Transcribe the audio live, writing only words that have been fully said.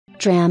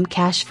DRAM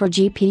cache for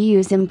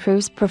GPUs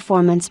improves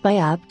performance by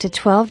up to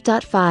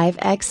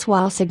 12.5x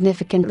while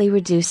significantly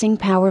reducing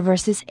power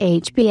versus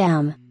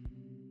HBM.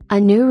 A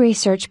new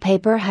research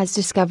paper has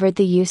discovered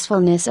the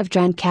usefulness of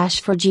DRAM cache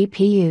for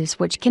GPUs,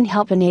 which can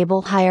help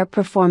enable higher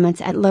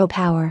performance at low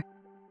power.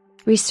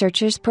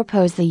 Researchers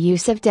propose the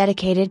use of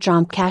dedicated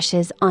DRAM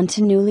caches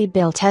onto newly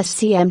built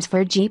SCMs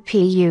for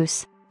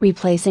GPUs,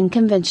 replacing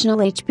conventional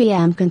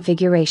HBM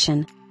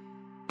configuration.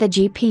 The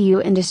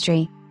GPU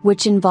industry,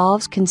 which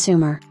involves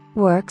consumer,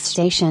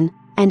 workstation,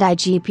 and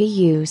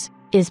iGPUs,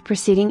 is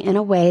proceeding in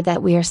a way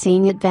that we are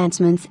seeing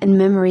advancements in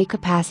memory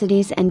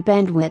capacities and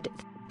bandwidth,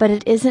 but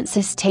it isn't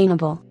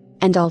sustainable,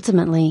 and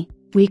ultimately,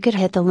 we could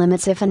hit the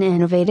limits if an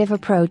innovative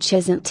approach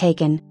isn't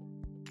taken.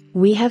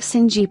 We have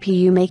seen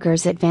GPU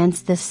makers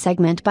advance this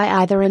segment by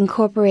either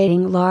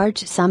incorporating large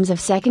sums of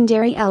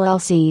secondary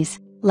LLCs,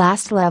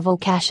 last-level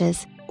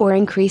caches, or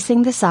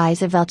increasing the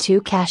size of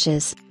L2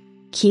 caches.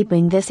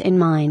 Keeping this in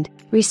mind,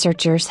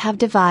 researchers have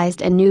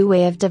devised a new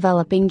way of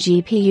developing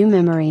GPU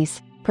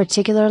memories,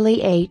 particularly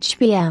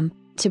HBM,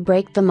 to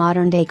break the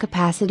modern-day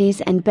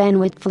capacities and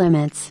bandwidth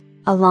limits,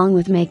 along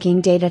with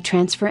making data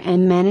transfer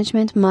and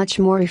management much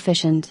more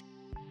efficient.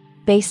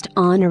 Based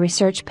on a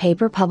research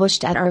paper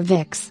published at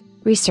RVIX,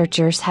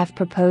 researchers have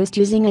proposed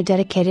using a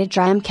dedicated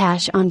DRAM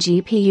cache on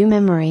GPU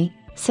memory,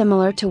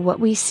 similar to what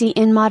we see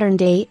in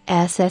modern-day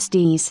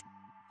SSDs.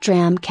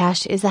 DRAM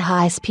cache is a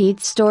high-speed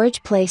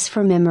storage place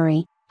for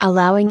memory,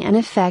 allowing an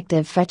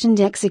effective fetch and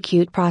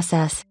execute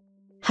process.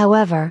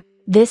 However,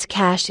 this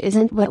cache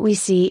isn't what we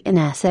see in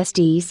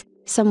SSDs,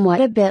 somewhat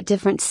a bit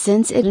different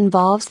since it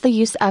involves the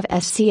use of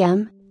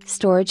SCM,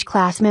 storage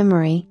class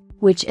memory,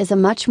 which is a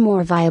much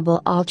more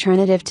viable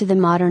alternative to the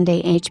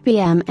modern-day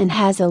HBM and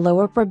has a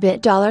lower per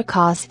bit dollar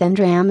cost than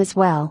DRAM as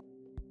well.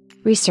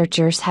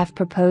 Researchers have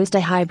proposed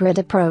a hybrid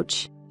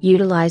approach,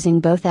 utilizing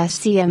both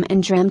SCM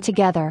and DRAM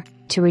together,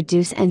 to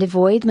reduce and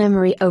avoid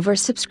memory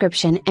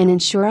oversubscription and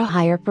ensure a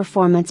higher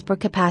performance per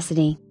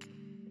capacity.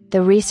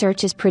 The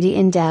research is pretty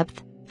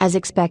in-depth, as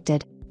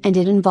expected, and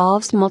it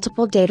involves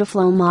multiple data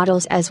flow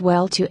models as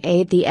well to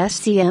aid the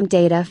SCM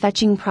data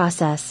fetching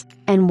process,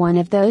 and one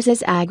of those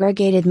is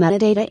aggregated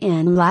metadata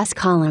in last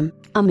column,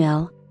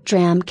 AML,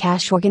 DRAM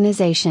cache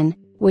organization,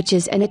 which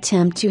is an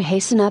attempt to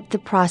hasten up the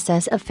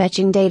process of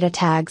fetching data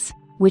tags,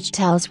 which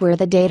tells where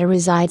the data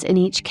resides in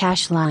each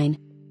cache line.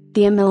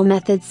 The AML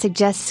method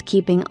suggests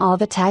keeping all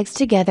the tags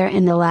together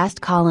in the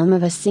last column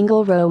of a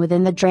single row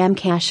within the DRAM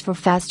cache for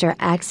faster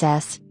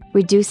access,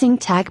 reducing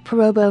tag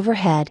probe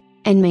overhead,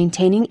 and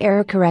maintaining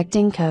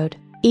error-correcting code,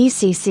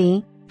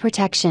 ECC,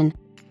 protection.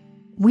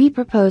 We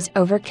propose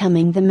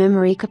overcoming the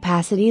memory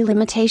capacity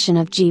limitation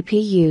of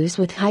GPUs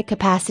with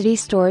high-capacity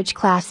storage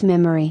class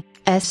memory,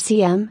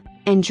 SCM,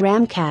 and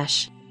DRAM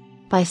cache.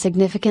 By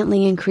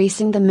significantly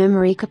increasing the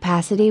memory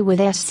capacity with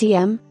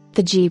SCM,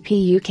 the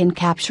GPU can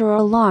capture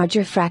a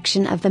larger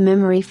fraction of the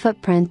memory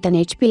footprint than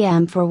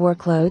HBM for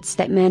workloads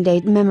that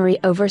mandate memory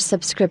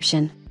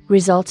oversubscription,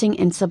 resulting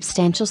in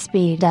substantial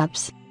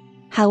speed-ups.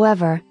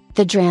 However,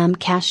 the DRAM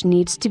cache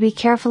needs to be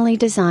carefully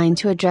designed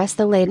to address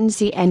the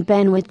latency and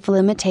bandwidth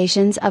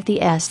limitations of the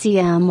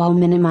SCM while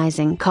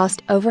minimizing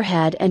cost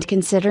overhead and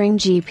considering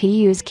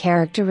GPU's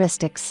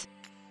characteristics.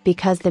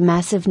 Because the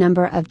massive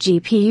number of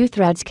GPU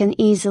threads can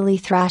easily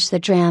thrash the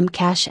DRAM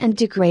cache and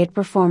degrade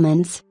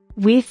performance,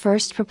 we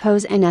first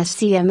propose an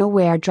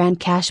SCM-aware DRAM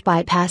cache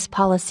bypass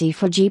policy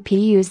for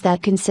GPUs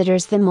that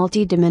considers the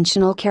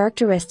multidimensional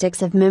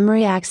characteristics of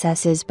memory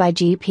accesses by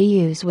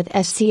GPUs with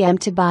SCM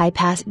to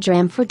bypass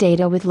DRAM for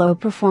data with low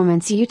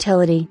performance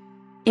utility.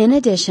 In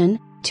addition,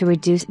 to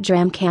reduce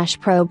DRAM cache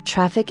probe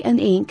traffic and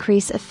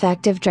increase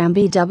effective DRAM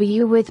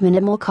BW with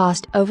minimal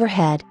cost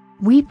overhead,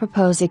 we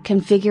propose a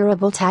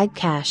configurable tag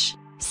cache,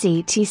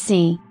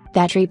 CTC,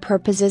 that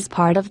repurposes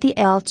part of the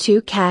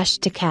L2 cache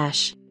to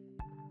cache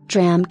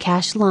DRAM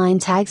cache line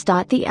tags.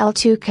 The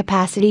L2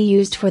 capacity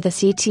used for the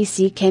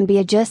CTC can be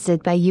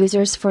adjusted by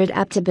users for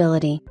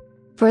adaptability.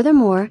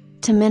 Furthermore,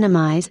 to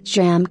minimize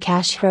DRAM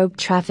cache probe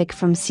traffic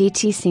from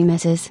CTC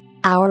misses,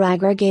 our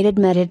aggregated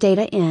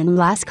metadata in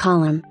last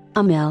column,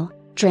 AML,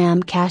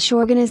 DRAM cache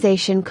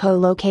organization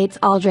co-locates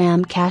all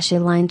DRAM cache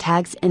line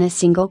tags in a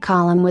single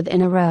column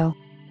within a row.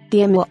 The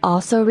AML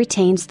also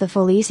retains the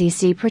full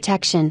ECC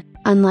protection,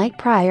 unlike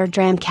prior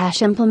DRAM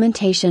cache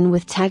implementation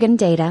with tag and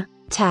data,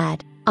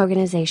 TAD,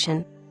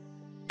 organization.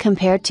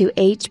 Compared to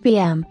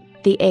HBM,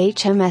 the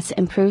HMS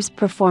improves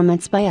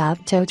performance by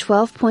up to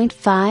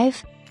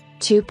 12.5,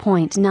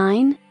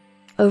 2.9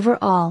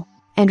 overall,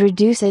 and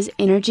reduces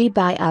energy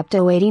by up to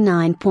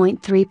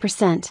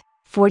 89.3%,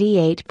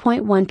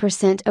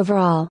 48.1%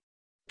 overall.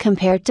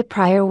 Compared to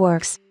prior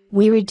works,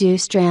 we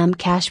reduce DRAM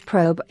cache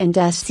probe and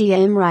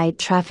SCM write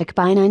traffic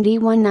by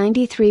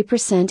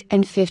 91-93%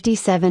 and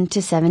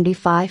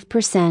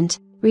 57-75%,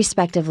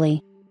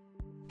 respectively.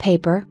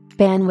 Paper,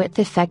 Bandwidth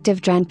Effective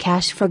DRAM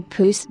Cache for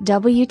GPUs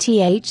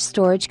WTH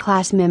Storage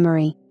Class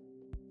Memory.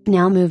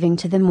 Now moving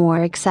to the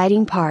more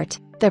exciting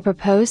part, the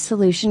proposed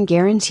solution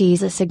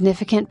guarantees a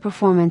significant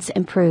performance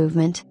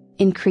improvement,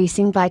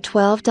 increasing by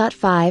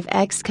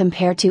 12.5x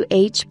compared to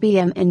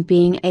HBM and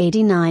being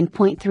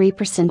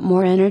 89.3%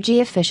 more energy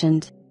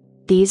efficient.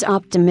 These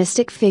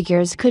optimistic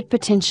figures could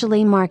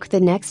potentially mark the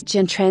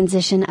next-gen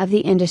transition of the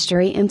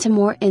industry into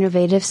more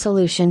innovative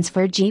solutions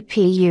for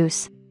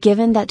GPUs,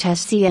 given that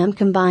SCM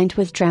combined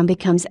with DRAM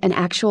becomes an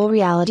actual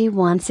reality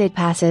once it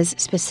passes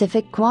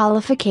specific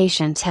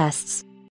qualification tests.